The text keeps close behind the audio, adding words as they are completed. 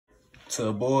To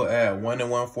a bowl, add 1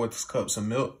 1/4 cups of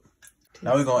milk.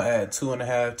 Now we're gonna add 2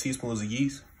 1/2 teaspoons of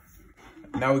yeast.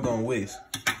 Now we're gonna whisk.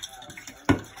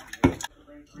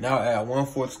 Now add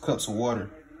 1/4 cups of water.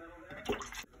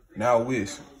 Now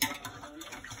whisk.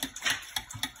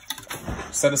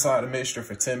 Set aside the mixture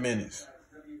for 10 minutes.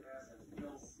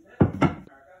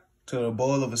 To the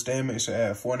bowl of a stand mixer,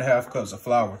 add 4 1/2 cups of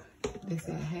flour. They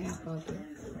said half of it.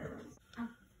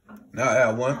 Now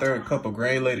add 1/3 cup of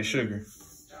granulated sugar.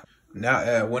 Now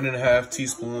add 1 1/2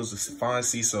 teaspoons of fine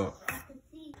sea salt.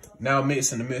 Now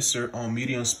mix in the mixer on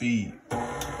medium speed.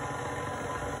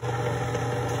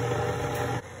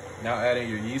 Now add in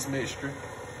your yeast mixture.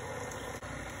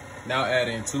 Now add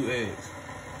in 2 eggs.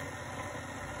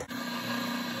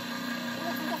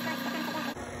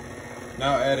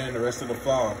 Now add in the rest of the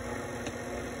flour.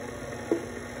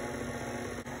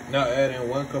 Now add in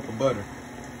 1 cup of butter.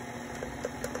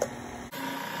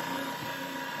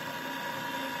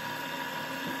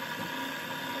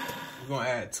 We're gonna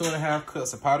add 2 1/2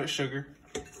 cups of powdered sugar,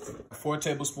 4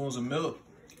 tablespoons of milk,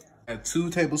 and 2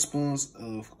 tablespoons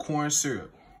of corn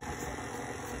syrup.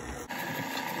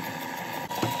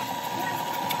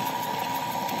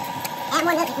 Add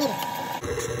more milk if needed.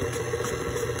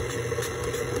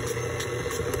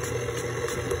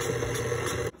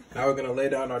 Now we're gonna lay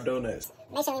down our donuts.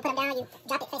 Make sure when you put them down, you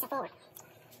drop it facing forward.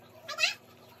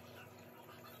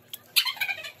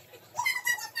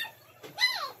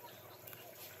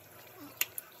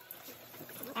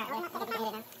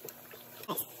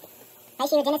 Make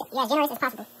sure you're as generous as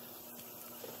possible.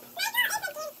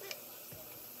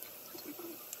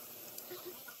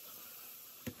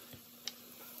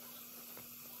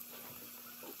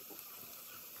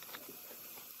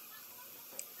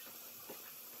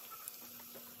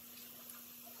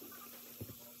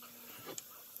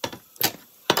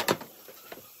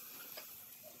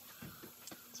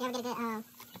 You ever get a good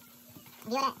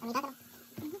view of that when you dunk them?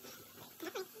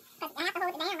 Because I have to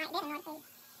hold it down like this in order to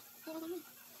get it down.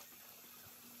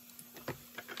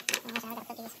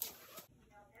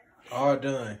 All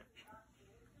done.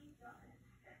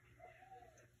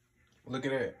 Look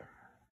at that.